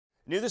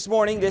New this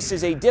morning, this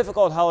is a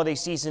difficult holiday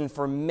season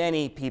for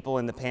many people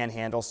in the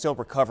Panhandle, still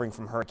recovering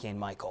from Hurricane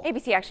Michael.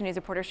 ABC Action News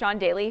reporter Sean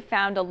Daly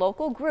found a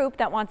local group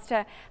that wants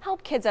to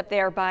help kids up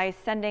there by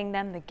sending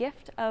them the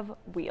gift of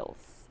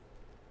wheels.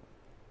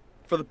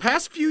 For the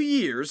past few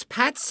years,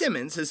 Pat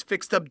Simmons has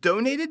fixed up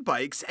donated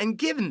bikes and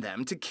given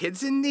them to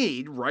kids in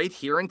need right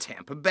here in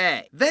Tampa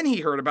Bay. Then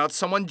he heard about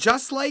someone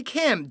just like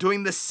him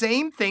doing the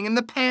same thing in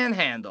the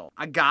Panhandle,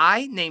 a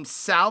guy named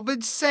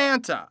Salvage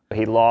Santa.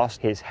 He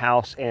lost his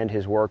house and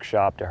his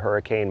workshop to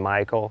Hurricane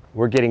Michael.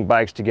 We're getting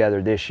bikes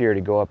together this year to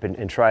go up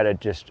and try to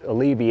just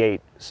alleviate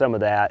some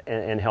of that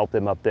and help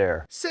them up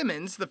there.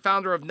 Simmons, the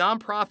founder of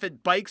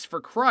nonprofit Bikes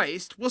for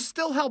Christ, will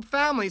still help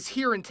families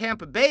here in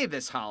Tampa Bay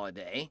this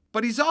holiday,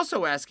 but he's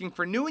also asking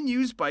for new and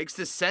used bikes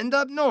to send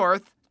up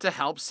north to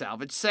help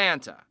Salvage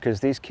Santa. Because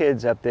these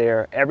kids up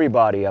there,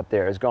 everybody up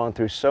there has gone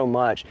through so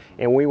much,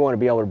 and we want to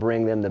be able to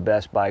bring them the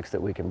best bikes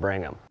that we can bring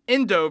them.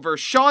 In Dover,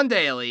 Sean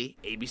Daly,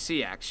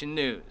 ABC Action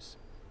News.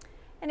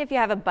 And if you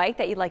have a bike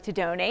that you'd like to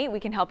donate, we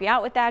can help you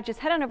out with that. Just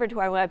head on over to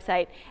our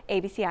website,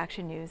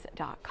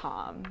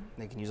 abcactionnews.com.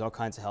 They can use all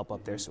kinds of help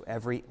up there, so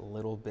every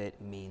little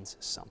bit means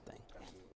something.